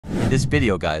this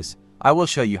video, guys, I will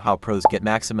show you how pros get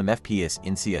maximum FPS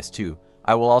in CS2.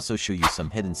 I will also show you some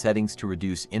hidden settings to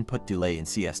reduce input delay in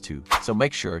CS2, so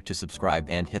make sure to subscribe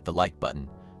and hit the like button.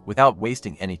 Without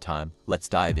wasting any time, let's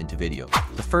dive into video.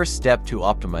 The first step to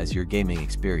optimize your gaming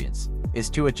experience is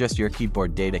to adjust your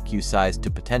keyboard data queue size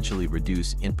to potentially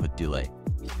reduce input delay.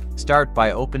 Start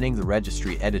by opening the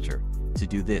registry editor. To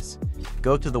do this,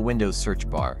 go to the Windows search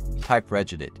bar, type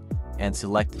regedit, and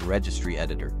select the registry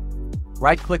editor.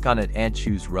 Right-click on it and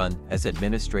choose Run as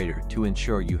Administrator to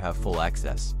ensure you have full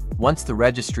access. Once the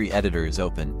registry editor is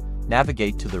open,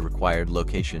 navigate to the required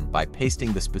location by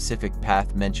pasting the specific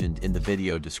path mentioned in the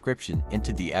video description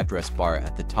into the address bar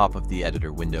at the top of the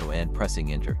editor window and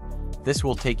pressing Enter. This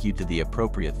will take you to the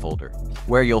appropriate folder,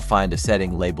 where you'll find a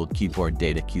setting labeled Keyboard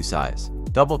Data Queue Size.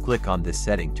 Double-click on this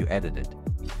setting to edit it.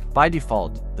 By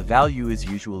default, the value is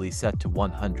usually set to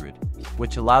 100,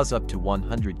 which allows up to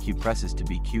 100 key presses to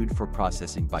be queued for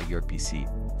processing by your PC.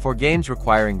 For games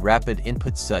requiring rapid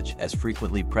inputs such as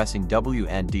frequently pressing W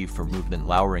and D for movement,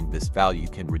 lowering this value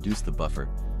can reduce the buffer,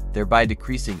 thereby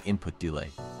decreasing input delay.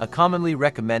 A commonly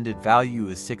recommended value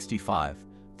is 65,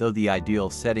 though the ideal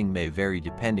setting may vary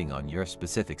depending on your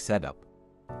specific setup.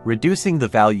 Reducing the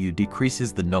value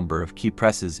decreases the number of key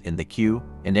presses in the queue,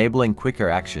 enabling quicker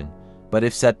action, but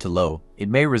if set to low, it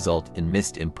may result in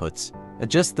missed inputs.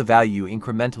 Adjust the value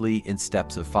incrementally in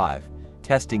steps of 5,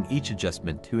 testing each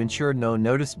adjustment to ensure no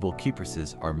noticeable key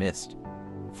presses are missed.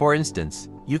 For instance,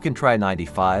 you can try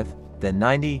 95, then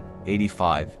 90,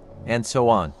 85, and so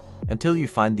on, until you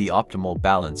find the optimal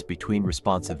balance between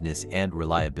responsiveness and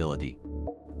reliability.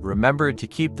 Remember to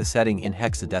keep the setting in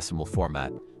hexadecimal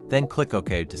format, then click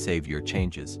OK to save your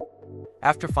changes.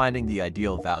 After finding the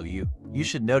ideal value, you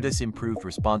should notice improved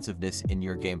responsiveness in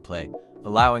your gameplay,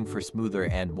 allowing for smoother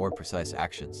and more precise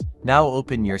actions. Now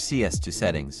open your CS2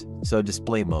 settings, so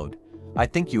display mode. I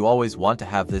think you always want to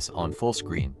have this on full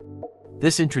screen.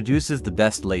 This introduces the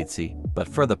best latency, but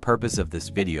for the purpose of this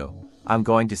video, I'm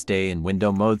going to stay in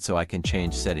window mode so I can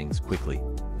change settings quickly.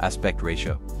 Aspect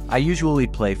ratio. I usually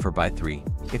play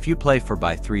 4:3. If you play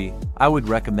 4:3, I would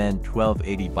recommend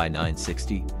 1280 by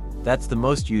 960. That's the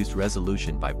most used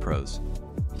resolution by pros.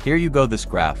 Here you go this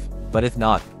graph, but if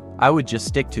not, I would just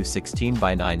stick to 16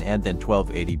 by 9 and then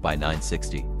 1280 by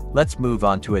 960. Let's move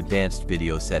on to advanced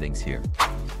video settings here.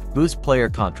 Boost player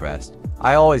contrast.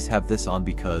 I always have this on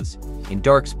because, in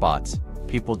dark spots,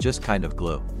 people just kind of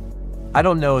glow. I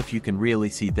don't know if you can really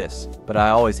see this, but I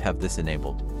always have this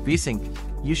enabled. V-Sync.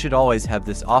 You should always have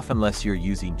this off unless you're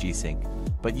using G-Sync,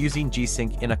 but using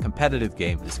G-Sync in a competitive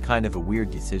game is kind of a weird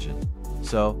decision.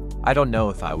 So, I don't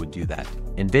know if I would do that.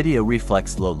 NVIDIA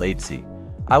Reflex Low Latency.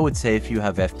 I would say if you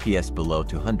have FPS below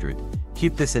 200,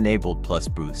 keep this enabled plus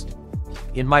boost.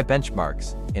 In my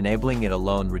benchmarks, enabling it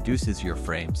alone reduces your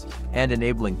frames, and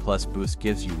enabling plus boost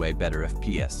gives you way better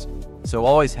FPS. So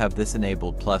always have this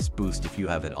enabled plus boost if you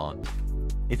have it on.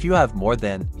 If you have more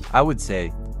than, I would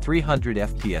say, 300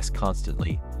 FPS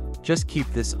constantly, just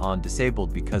keep this on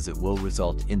disabled because it will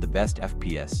result in the best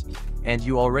FPS, and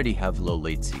you already have low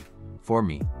latency. For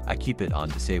me, I keep it on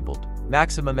disabled.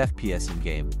 Maximum FPS in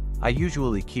game. I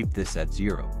usually keep this at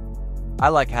 0. I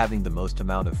like having the most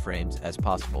amount of frames as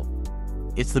possible.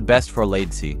 It's the best for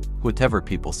latency, whatever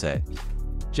people say.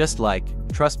 Just like,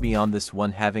 trust me on this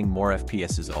one, having more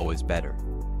FPS is always better.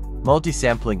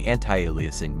 Multi-sampling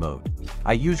anti-aliasing mode.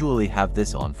 I usually have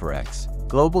this on for X.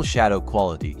 Global shadow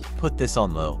quality, put this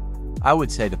on low. I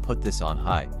would say to put this on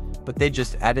high, but they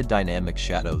just added dynamic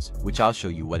shadows, which I'll show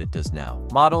you what it does now.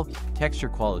 Model, texture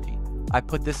quality. I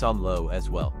put this on low as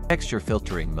well. Texture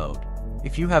filtering mode.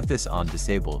 If you have this on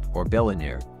disabled or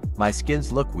billionaire, my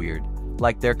skins look weird,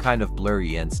 like they're kind of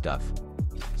blurry and stuff.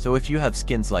 So if you have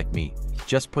skins like me,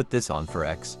 just put this on for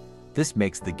X. This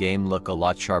makes the game look a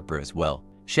lot sharper as well.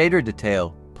 Shader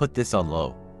detail, put this on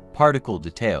low. Particle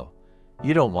detail.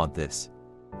 You don't want this.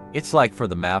 It's like for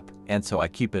the map, and so I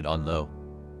keep it on low.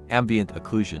 Ambient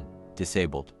occlusion,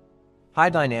 disabled. High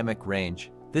dynamic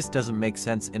range. This doesn't make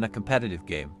sense in a competitive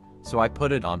game, so I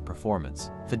put it on performance.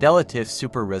 Fidelitive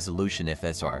super resolution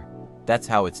FSR. That's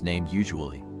how it's named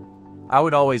usually. I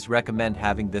would always recommend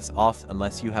having this off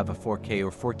unless you have a 4K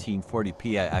or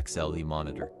 1440p XLE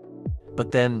monitor.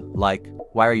 But then, like,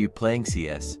 why are you playing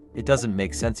CS? It doesn't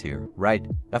make sense here, right?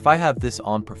 If I have this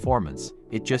on performance,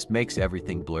 it just makes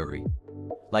everything blurry.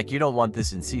 Like, you don't want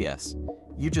this in CS.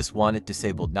 You just want it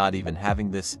disabled, not even having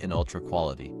this in ultra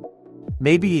quality.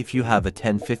 Maybe if you have a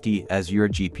 1050 as your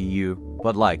GPU,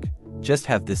 but like, just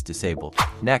have this disabled.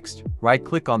 Next,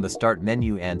 right-click on the Start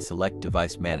menu and select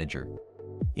Device Manager.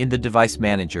 In the Device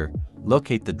Manager,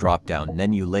 locate the drop-down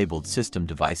menu labeled System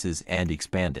Devices and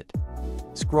expand it.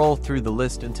 Scroll through the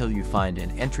list until you find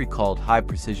an entry called High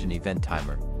Precision Event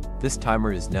Timer. This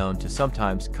timer is known to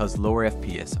sometimes cause lower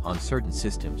FPS on certain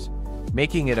systems,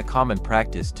 making it a common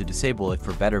practice to disable it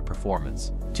for better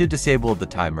performance. To disable the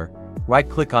timer,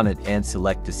 right-click on it and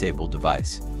select Disable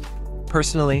Device.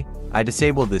 Personally, I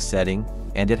disable this setting,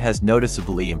 and it has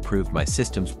noticeably improved my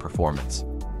system's performance.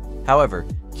 However,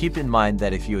 keep in mind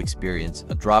that if you experience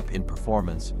a drop in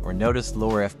performance or notice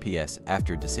lower FPS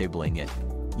after disabling it,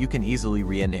 you can easily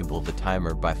re-enable the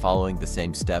timer by following the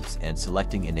same steps and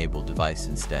selecting Enable Device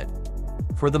instead.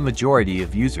 For the majority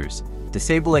of users,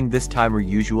 disabling this timer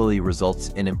usually results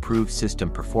in improved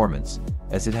system performance,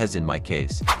 as it has in my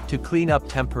case. To clean up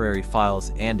temporary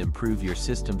files and improve your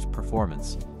system's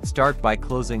performance, start by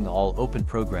closing all open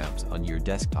programs on your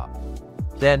desktop.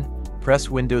 Then, press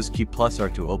Windows key +R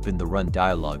to open the Run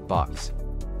dialog box.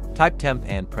 Type temp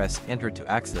and press Enter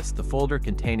to access the folder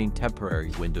containing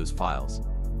temporary Windows files.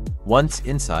 Once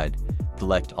inside,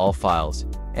 select all files,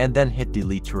 and then hit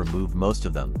Delete to remove most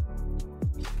of them.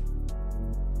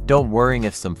 Don't worry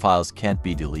if some files can't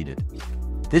be deleted.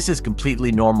 This is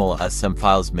completely normal as some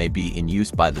files may be in use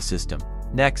by the system.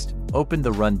 Next, open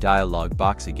the Run dialog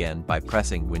box again by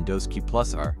pressing Windows key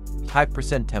 +R, type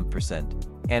 %temp%,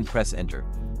 and press Enter.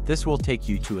 This will take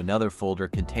you to another folder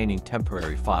containing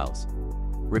temporary files.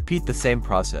 Repeat the same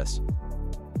process.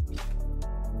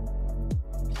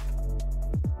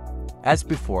 As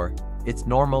before, it's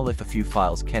normal if a few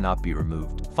files cannot be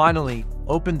removed. Finally,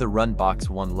 open the Run box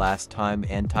one last time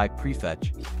and type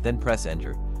prefetch, then press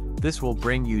Enter. This will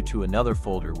bring you to another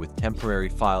folder with temporary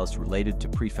files related to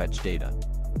prefetch data.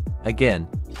 Again,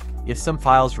 if some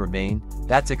files remain,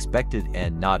 that's expected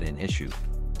and not an issue.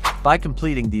 By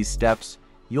completing these steps,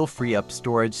 you'll free up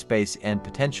storage space and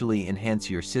potentially enhance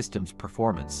your system's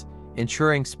performance,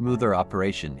 ensuring smoother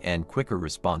operation and quicker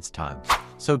response times.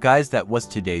 So guys, that was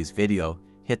today's video.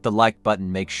 Hit the like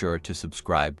button, make sure to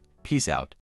subscribe. Peace out.